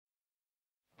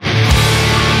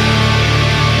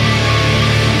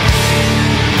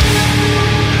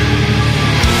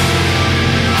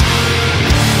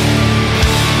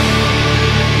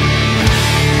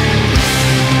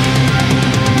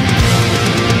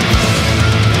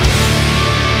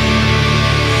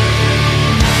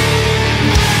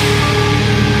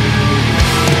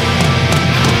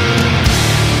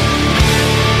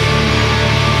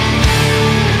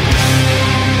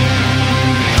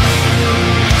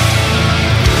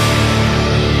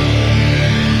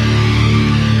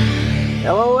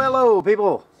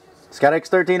people? Scott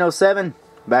X1307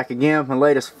 back again from the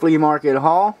latest flea market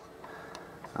haul.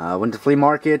 Went to flea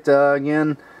market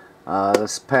again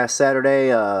this past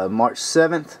Saturday, March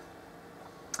 7th.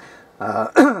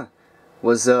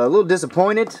 Was a little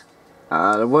disappointed.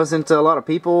 There wasn't a lot of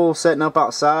people setting up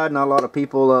outside, not a lot of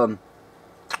people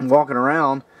walking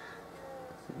around.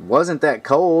 Wasn't that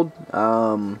cold.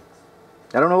 I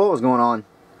don't know what was going on.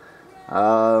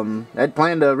 I'd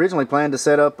originally planned to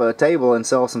set up a table and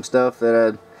sell some stuff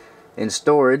that in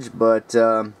storage, but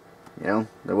you know,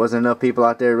 there wasn't enough people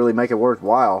out there to really make it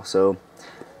worthwhile, so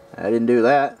I didn't do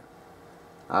that.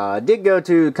 I did go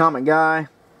to Comic Guy.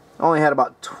 Only had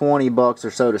about 20 bucks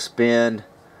or so to spend,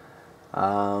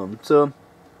 so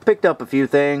picked up a few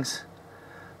things.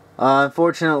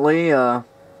 Unfortunately, it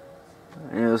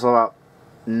was about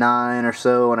 9 or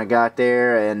so when I got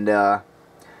there, and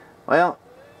well,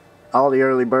 all the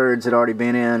early birds had already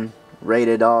been in,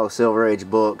 rated all the Silver Age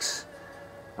books.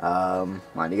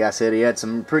 Like the guy said, he had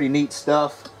some pretty neat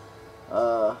stuff,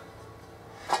 $4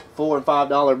 and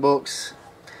 $5 books,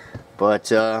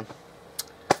 but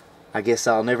I guess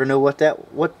I'll never know what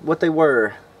they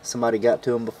were. Somebody got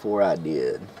to them before I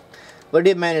did. But I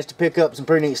did manage to pick up some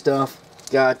pretty neat stuff.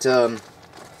 Got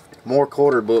more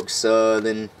quarter books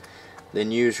than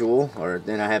usual, or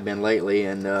than I have been lately,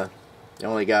 and I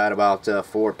only got about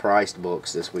 4 priced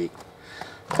books this week.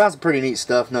 Found some pretty neat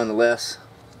stuff nonetheless.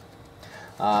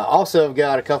 Also I've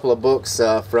got a couple of books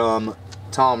from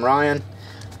Tom Ryan.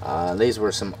 These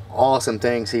were some awesome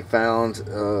things he found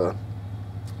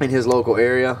in his local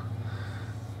area.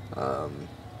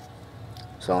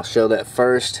 So I'll show that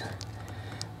first.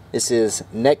 This is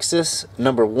Nexus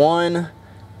 #1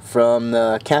 from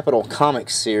the Capital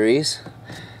Comics series.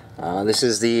 This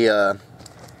is the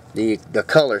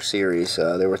color series.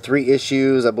 There were 3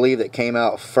 issues, I believe, that came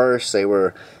out first. They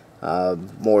were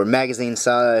more magazine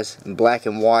size, black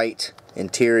and white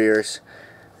interiors,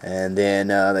 and then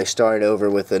they started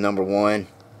over with the #1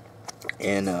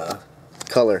 in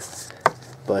color.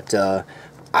 But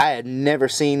I had never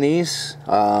seen these.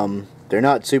 They're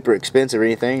not super expensive or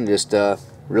anything, just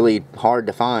really hard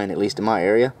to find, at least in my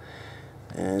area.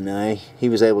 And he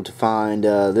was able to find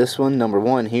this one,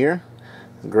 #1 here.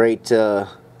 Great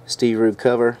Steve Rude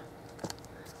cover.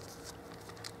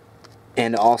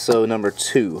 And also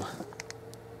 #2.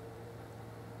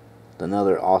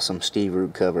 Another awesome Steve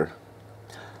Rude cover.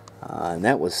 And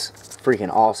that was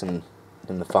freaking awesome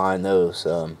to find those.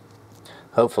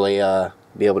 Hopefully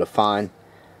be able to find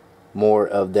more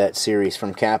of that series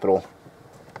from Capital.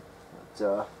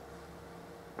 But,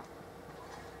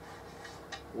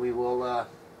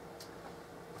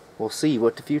 we'll see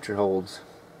what the future holds.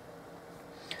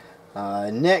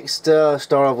 Next,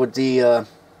 start off with the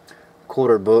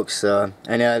quarter books, and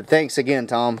thanks again,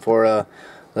 Tom, for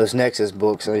those Nexus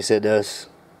books. Like I said,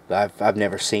 I've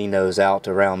never seen those out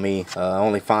around me. I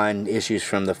only find issues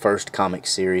from the first comic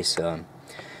series, the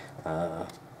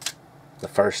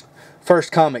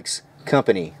first comics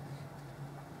company.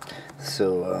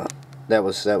 So that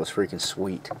was freaking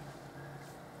sweet.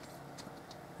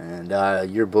 And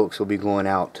your books will be going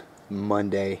out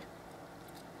Monday.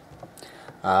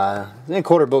 Then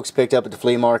quarter books picked up at the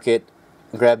flea market.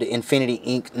 Grabbed the Infinity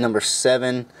Inc.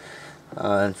 #7.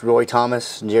 It's Roy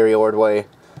Thomas and Jerry Ordway.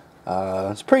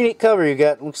 It's a pretty neat cover you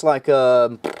got. Looks like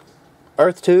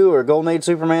Earth 2 or Golden Age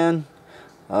Superman.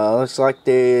 Looks like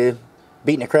they're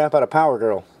beating the crap out of Power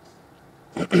Girl.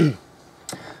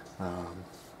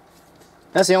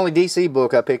 That's the only DC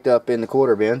book I picked up in the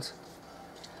quarter bins.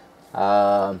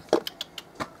 I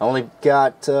only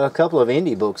got a couple of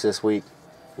indie books this week.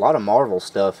 A lot of Marvel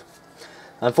stuff.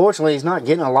 Unfortunately, he's not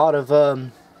getting a lot of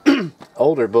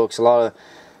older books, a lot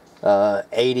of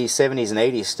 80s, 70s, and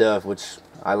 80s stuff, which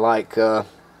I like.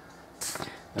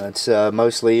 It's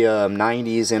mostly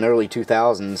 90s and early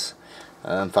 2000s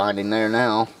I'm finding there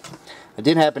now. I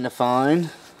did happen to find,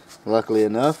 luckily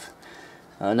enough,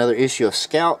 another issue of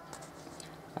Scout.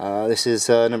 This is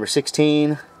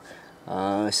 #16.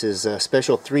 This is a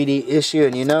special 3D issue,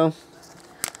 and you know,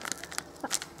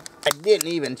 I didn't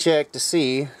even check to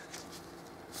see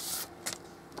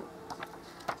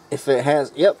if it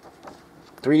has, yep,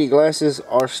 3D glasses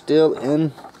are still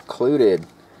included.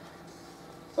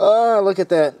 Look at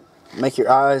that. Make your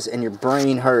eyes and your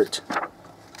brain hurt.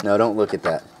 No, don't look at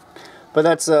that. But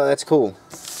that's cool.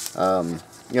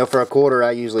 You know, for a quarter,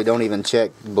 I usually don't even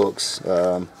check books.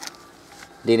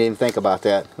 Didn't even think about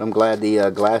that. I'm glad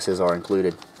the glasses are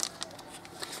included.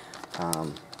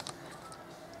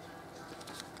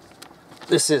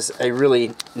 This is a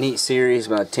really neat series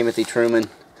by Timothy Truman,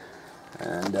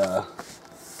 and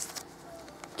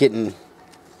getting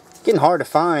Getting hard to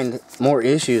find more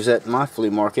issues at my flea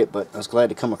market, but I was glad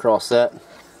to come across that.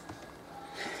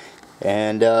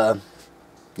 And the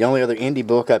only other indie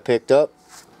book I picked up,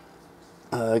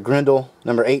 Grendel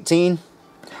number 18.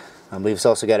 I believe it's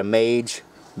also got a mage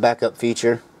backup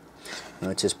feature,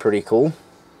 which is pretty cool.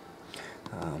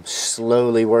 I'm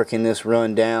slowly working this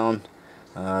run down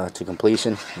to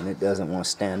completion, and it doesn't want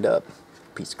to stand up.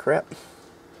 Piece of crap.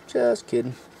 Just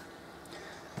kidding.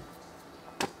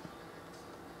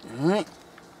 Alright.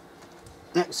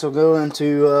 Next we'll go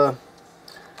into a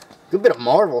good bit of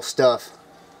Marvel stuff.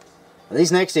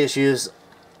 These next issues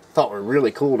I thought were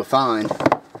really cool to find.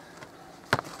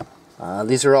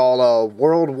 These are all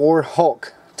World War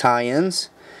Hulk tie-ins.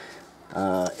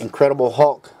 Incredible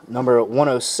Hulk number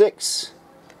 106.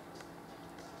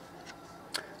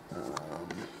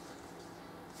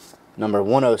 Number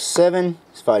 107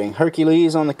 is fighting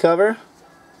Hercules on the cover.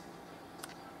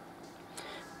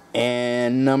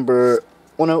 And number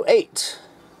 108.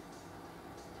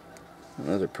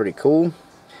 Those are pretty cool.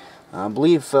 I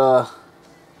believe I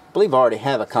already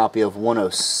have a copy of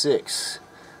 106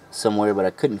 somewhere, but I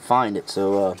couldn't find it,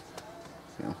 so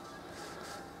you know,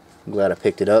 I'm glad I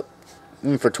picked it up.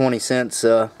 For 20 cents,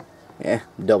 yeah,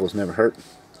 doubles never hurt.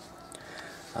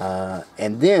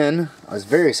 And then I was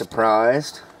very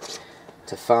surprised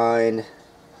to find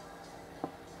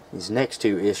these next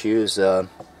two issues.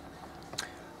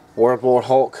 World War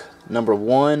Hulk number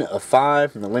 1 of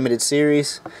 5 from the limited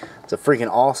series. It's a freaking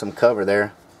awesome cover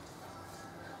there.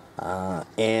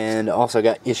 And also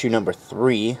got issue number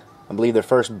 3. I believe they're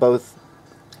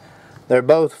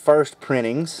both first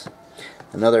printings.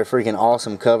 Another freaking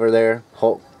awesome cover there.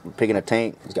 Hulk picking a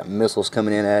tank. He's got missiles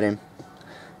coming in at him.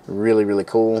 Really, really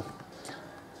cool.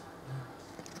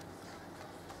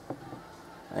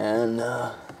 And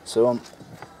so I'm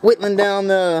whittling down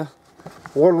the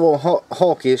World War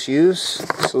Hulk issues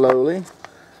slowly.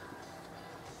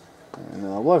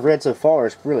 And what I've read so far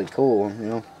is really cool. You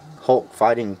know, Hulk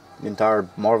fighting the entire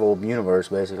Marvel universe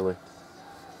basically.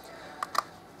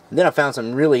 And then I found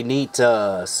some really neat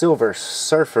Silver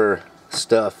Surfer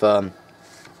stuff.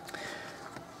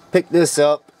 Picked this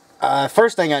up.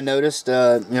 First thing I noticed, you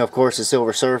know, of course, the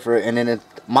Silver Surfer, and then a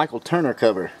Michael Turner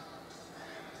cover.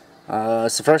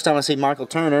 It's the first time I see Michael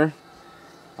Turner.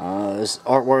 This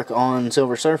artwork on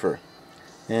Silver Surfer,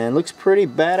 and it looks pretty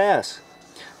badass.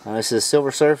 This is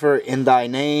Silver Surfer in Thy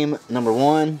Name number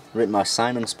 1, written by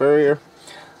Simon Spurrier.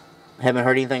 Haven't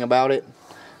heard anything about it,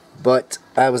 but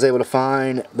I was able to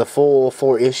find the full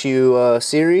 4-issue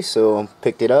series, so I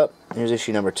picked it up. Here's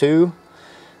issue number 2.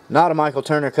 Not a Michael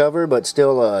Turner cover, but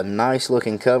still a nice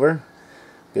looking cover.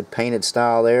 Good painted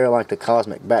style there. I like the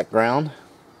cosmic background.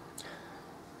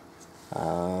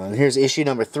 Here's issue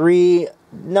number 3.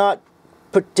 Not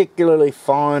particularly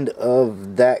fond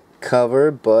of that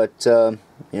cover, but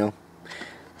you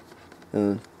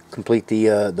know, complete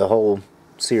the whole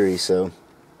series. So,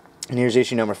 and here's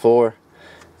issue number 4.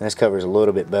 This cover is a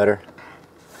little bit better.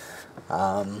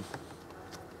 The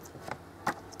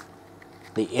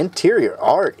interior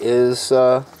art is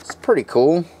it's pretty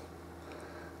cool.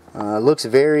 Looks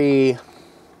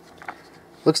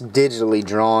digitally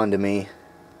drawn to me.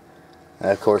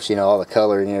 Of course, you know, all the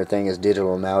coloring and everything is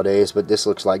digital nowadays, but this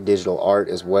looks like digital art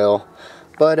as well.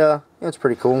 But it's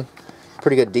pretty cool.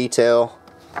 Pretty good detail.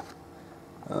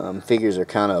 Figures are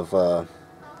kind of a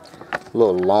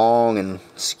little long and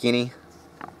skinny.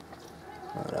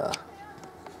 But,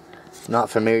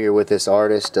 not familiar with this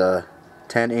artist,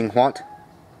 Tan Ing Huat.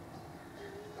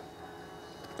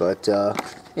 But,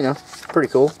 you know, pretty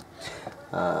cool.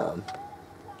 So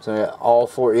yeah, all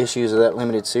 4 issues of that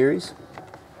limited series.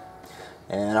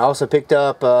 And I also picked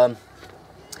up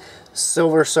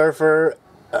Silver Surfer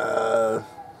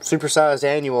Supersized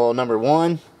Annual number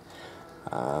 1.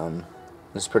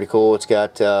 This is pretty cool. It's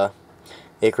got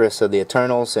Icarus of the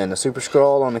Eternals and the Super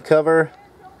Skrull on the cover.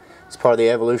 It's part of the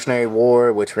Evolutionary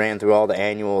War, which ran through all the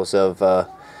annuals of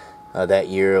that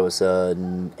year. It was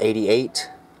 88,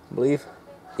 I believe.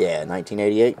 Yeah,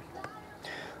 1988.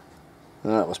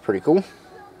 That was pretty cool.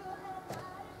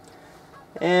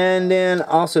 And then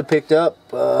also picked up,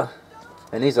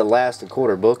 and these are last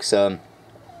quarter books, and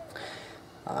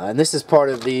this is part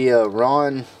of the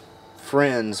Ron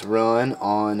Friends run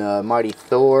on Mighty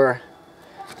Thor,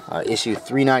 issue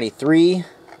 393,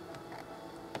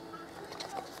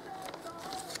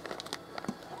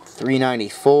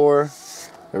 394.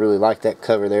 I really like that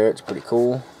cover there, it's pretty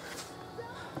cool.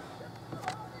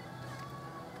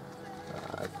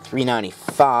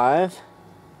 395.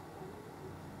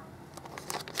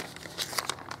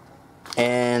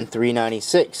 And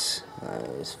 396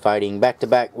 is fighting back to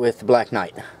back with Black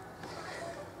Knight.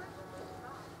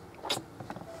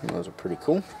 Those are pretty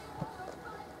cool.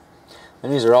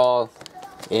 And these are all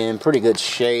in pretty good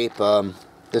shape.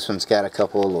 This one's got a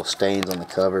couple of little stains on the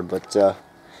cover, but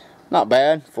not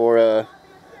bad for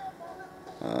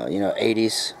you know,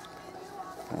 80s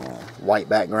white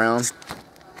background.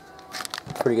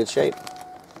 Pretty good shape.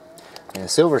 And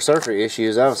Silver Surfer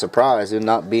issues, I was surprised in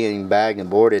not being bagged and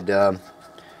boarded.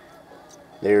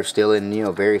 They're still in, you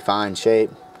know, very fine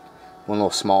shape. One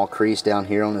little small crease down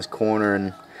here on this corner,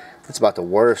 and that's about the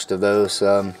worst of those.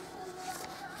 I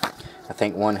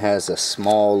think one has a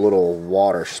small little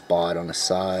water spot on the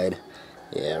side.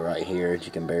 Yeah, right here,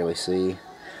 you can barely see.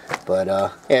 But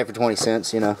yeah, for 20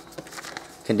 cents, you know,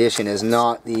 condition is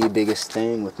not the biggest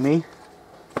thing with me.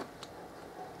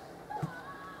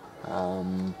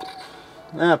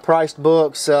 Priced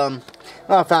books. When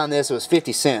I found this, it was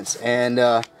 50 cents, and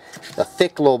a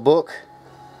thick little book.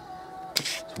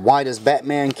 Why does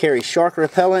Batman carry shark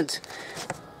repellent?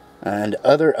 And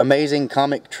other amazing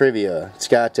comic trivia. It's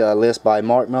got a list by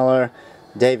Mark Millar,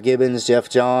 Dave Gibbons, Jeff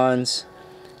Johns.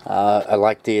 I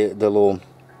like the little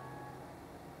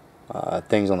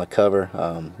things on the cover.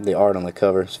 The art on the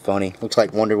cover is funny. Looks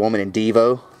like Wonder Woman and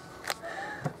Devo.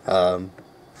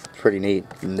 Pretty neat.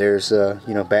 And there's you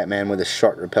know, Batman with a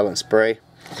shark repellent spray.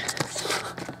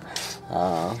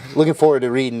 Looking forward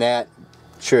to reading that.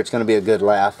 Sure, it's going to be a good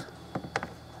laugh.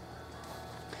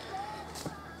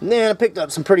 And then I picked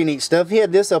up some pretty neat stuff. He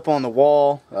had this up on the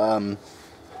wall.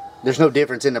 There's no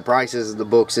difference in the prices of the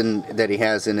books that he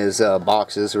has in his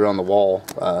boxes or on the wall.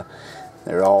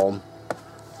 They're all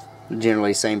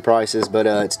generally same prices, but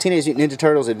it's Teenage Mutant Ninja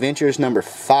Turtles Adventures number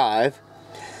 5.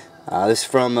 This is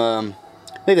from, I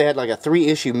think they had like a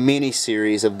 3-issue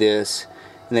mini-series of this,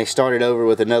 and they started over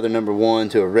with another number 1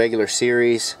 to a regular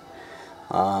series.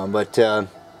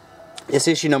 This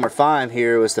issue number 5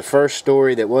 here was the first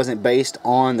story that wasn't based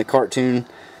on the cartoon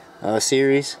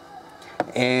series,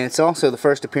 and it's also the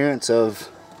first appearance of,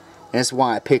 and that's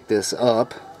why I picked this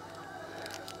up,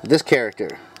 this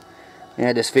character. I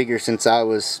had this figure since I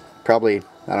was probably,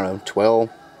 I don't know, 12.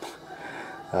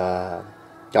 I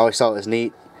always thought it was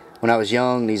neat. When I was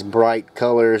young, these bright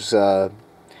colors were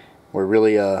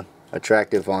really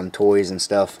attractive on toys and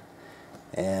stuff,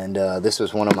 and this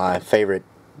was one of my favorite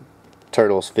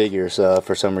Turtles figures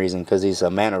for some reason, because he's a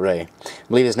Manta Ray. I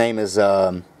believe his name is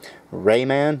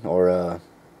Rayman, or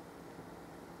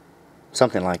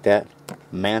something like that.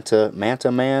 Manta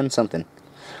Man, something.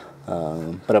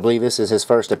 But I believe this is his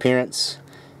first appearance,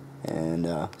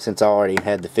 and since I already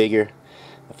had the figure,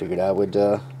 I figured I would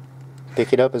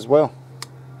pick it up as well.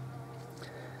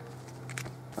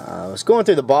 I was going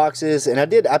through the boxes, and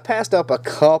I passed up a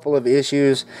couple of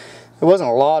issues. There wasn't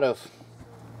a lot of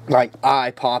like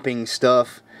eye-popping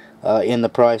stuff in the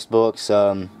priced books.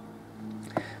 There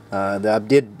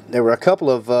were a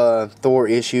couple of Thor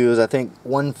issues. I think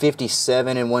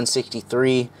 157 and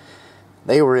 163.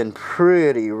 They were in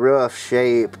pretty rough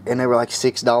shape, and they were like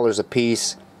 $6 a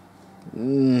piece.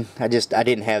 I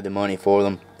didn't have the money for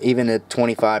them, even at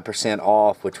 25%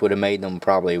 off, which would have made them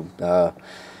probably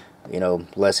you know,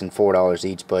 less than $4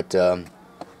 each. But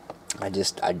I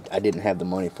didn't have the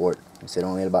money for it. I said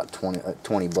only at about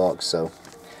 20 bucks. So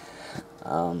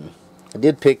I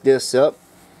did pick this up,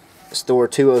 Store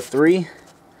 203.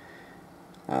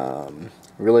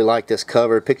 Really like this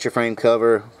cover, picture frame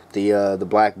cover, the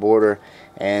black border,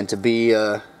 and to be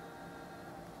you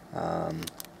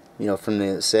know, from the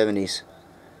 70s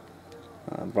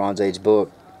Bronze Age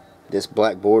book, this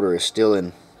black border is still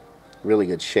in really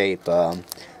good shape.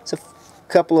 It's a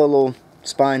couple of little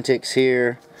spine ticks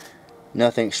here,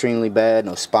 nothing extremely bad,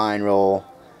 no spine roll.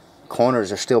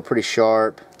 Corners are still pretty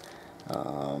sharp.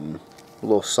 A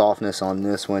little softness on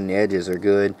this one, the edges are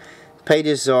good.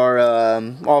 Pages are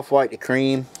off-white to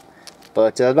cream,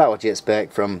 but about what you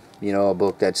expect from, you know, a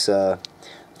book that's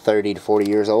 30 to 40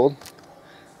 years old.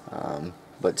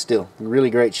 But still, really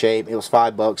great shape. It was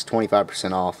 $5,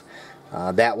 25% off.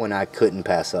 That one I couldn't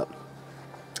pass up.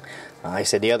 Like I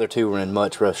said, the other two were in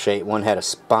much rough shape. One had a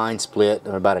spine split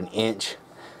of about 1 inch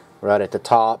right at the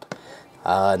top,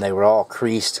 and they were all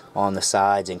creased on the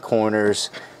sides and corners,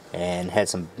 and had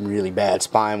some really bad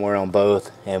spine wear on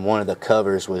both. And one of the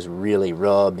covers was really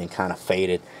rubbed and kind of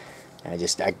faded. And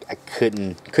I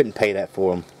couldn't pay that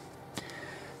for them.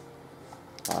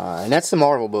 And that's the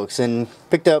Marvel books. And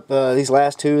picked up these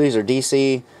last two. These are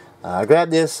DC. I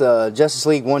grabbed this Justice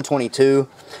League 122.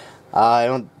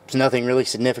 There's nothing really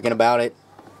significant about it.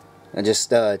 It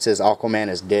says Aquaman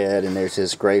is dead, and there's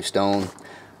his gravestone.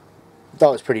 Thought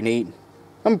it was pretty neat.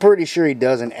 I'm pretty sure he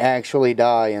doesn't actually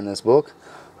die in this book,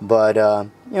 but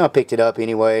you know, I picked it up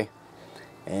anyway.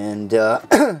 And you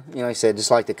know, like I said,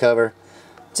 just like the cover,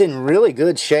 It's in really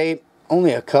good shape.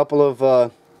 Only a couple of,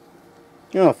 a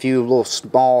few little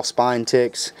small spine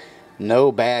ticks.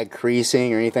 No bad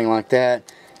creasing or anything like that.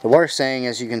 The worst thing,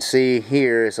 as you can see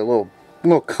here, is a little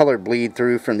color bleed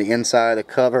through from the inside of the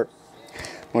cover,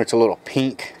 where it's a little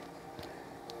pink.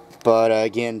 But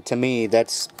again, to me,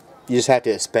 that's, you just have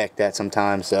to expect that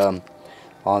sometimes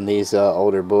on these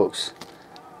older books.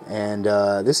 And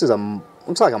this is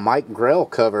looks like a Mike Grell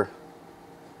cover,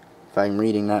 if I'm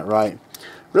reading that right.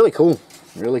 Really cool,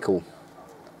 really cool.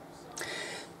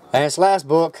 And this last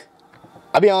book,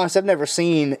 I'll be honest, I've never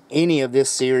seen any of this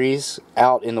series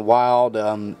out in the wild,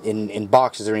 in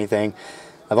boxes or anything.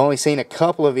 I've only seen a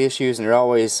couple of issues, and they're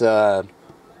always,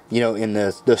 you know, in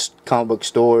the comic book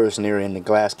stores, and they're in the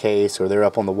glass case, or they're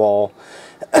up on the wall.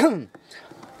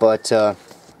 But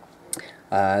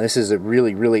this is a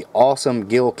really, really awesome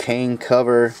Gil Kane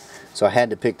cover, so I had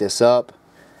to pick this up.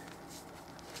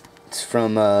 It's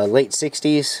from late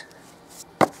 60s.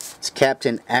 It's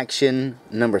Captain Action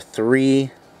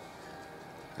 #3.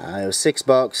 It was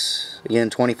 $6. Again,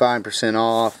 25%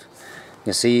 off. You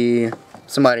can see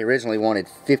somebody originally wanted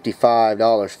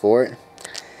 $55 for it.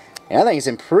 And I think it's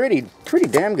in pretty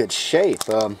damn good shape.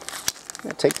 I'm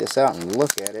gonna take this out and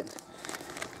look at it.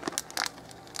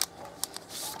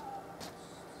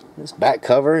 This back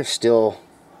cover is still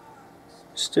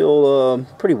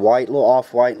pretty white, a little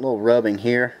off-white, a little rubbing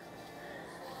here.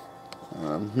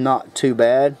 Not too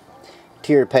bad.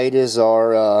 Interior pages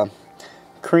are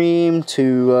cream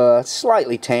to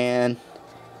slightly tan.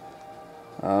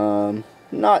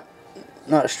 Not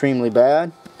extremely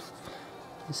bad.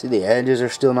 You see the edges are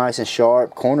still nice and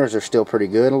sharp. Corners are still pretty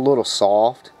good. A little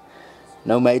soft.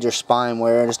 No major spine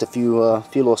wear. Just a few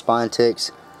little spine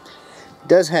ticks. It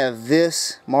does have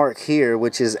this mark here,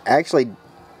 which is actually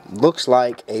looks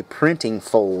like a printing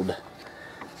fold.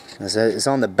 It's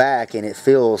on the back, and it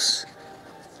feels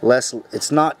less.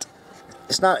 It's not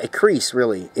a crease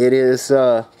really. It is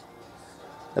the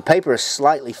paper is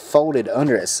slightly folded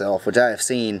under itself, which I have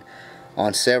seen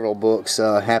on several books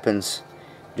happens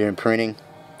during printing.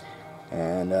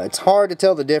 And it's hard to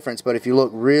tell the difference, but if you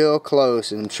look real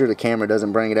close, and I'm sure the camera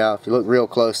doesn't bring it out, if you look real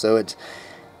close, though,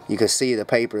 you can see the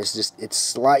paper is it's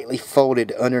slightly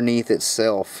folded underneath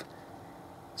itself.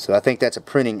 So I think that's a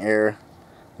printing error,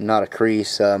 not a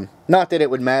crease. Not that it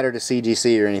would matter to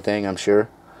CGC or anything, I'm sure.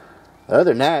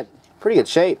 Other than that, pretty good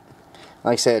shape.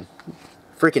 Like I said,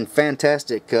 freaking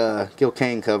fantastic Gil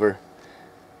Kane cover.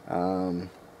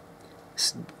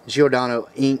 Giordano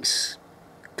inks.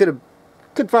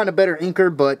 Could find a better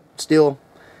inker, but still,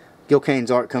 Gil Kane's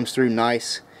art comes through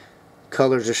nice.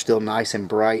 Colors are still nice and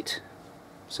bright,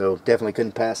 so definitely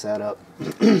couldn't pass that up.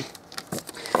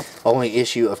 Only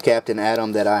issue of Captain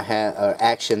Atom that I have,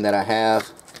 Action that I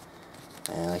have,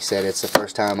 and like I said, it's the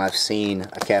first time I've seen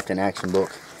a Captain Action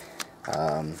book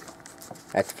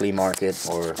at the flea market,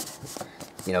 or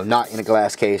you know, not in a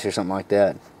glass case or something like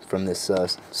that, from this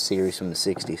series from the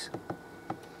 60s.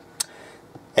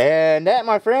 And that,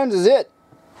 my friends, is it.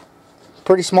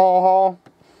 Pretty small haul.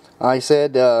 Like I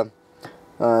said,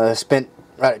 spent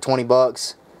right at 20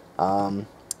 bucks.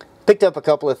 Picked up a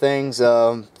couple of things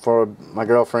for my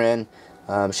girlfriend.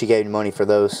 She gave me money for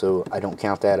those, so I don't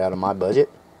count that out of my budget,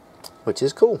 which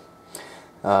is cool.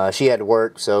 She had to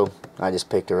work, so I just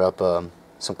picked her up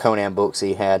some Conan books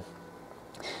he had,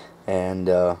 and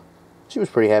she was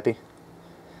pretty happy.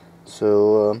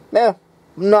 So yeah,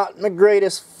 not the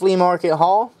greatest flea market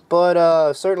haul,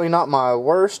 but certainly not my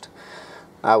worst,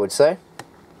 I would say.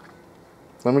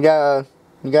 You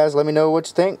guys let me know what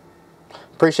you think.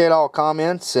 Appreciate all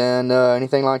comments and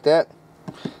anything like that.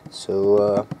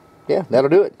 So yeah, that'll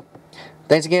do it.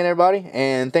 Thanks again, everybody,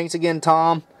 and thanks again,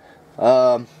 Tom,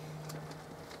 for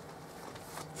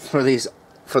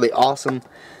the awesome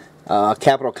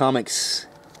Capital Comics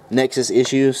Nexus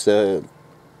issues, the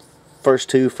first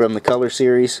two from the Color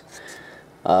series.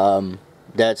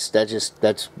 That's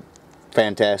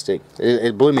fantastic.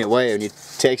 It blew me away when you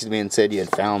texted me and said you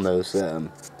had found those.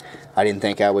 I didn't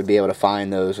think I would be able to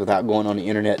find those without going on the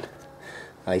internet.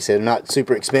 Like I said, they're not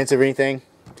super expensive or anything,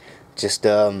 just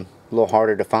a little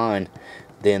harder to find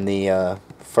than the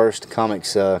first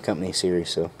Comics Company series,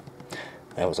 so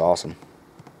that was awesome.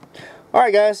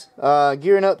 Alright guys,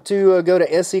 gearing up to go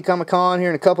to SC Comic Con here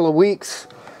in a couple of weeks.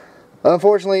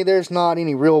 Unfortunately, there's not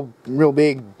any real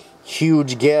big,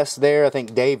 huge guests there. I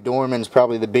think Dave Dorman's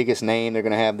probably the biggest name they're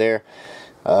going to have there.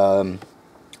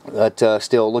 But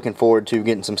still looking forward to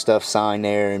getting some stuff signed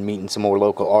there and meeting some more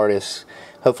local artists.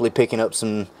 Hopefully picking up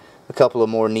a couple of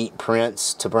more neat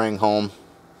prints to bring home.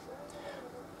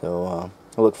 So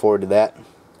I look forward to that.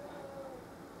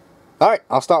 Alright,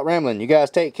 I'll stop rambling. You guys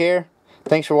take care.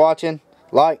 Thanks for watching.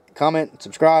 like, comment,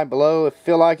 subscribe below if you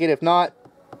feel like it. If not,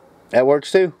 that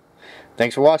works too.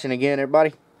 Thanks for watching again,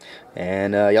 everybody.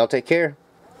 And y'all take care.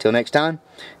 Till next time,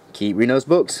 keep reading those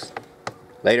books.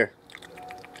 Later.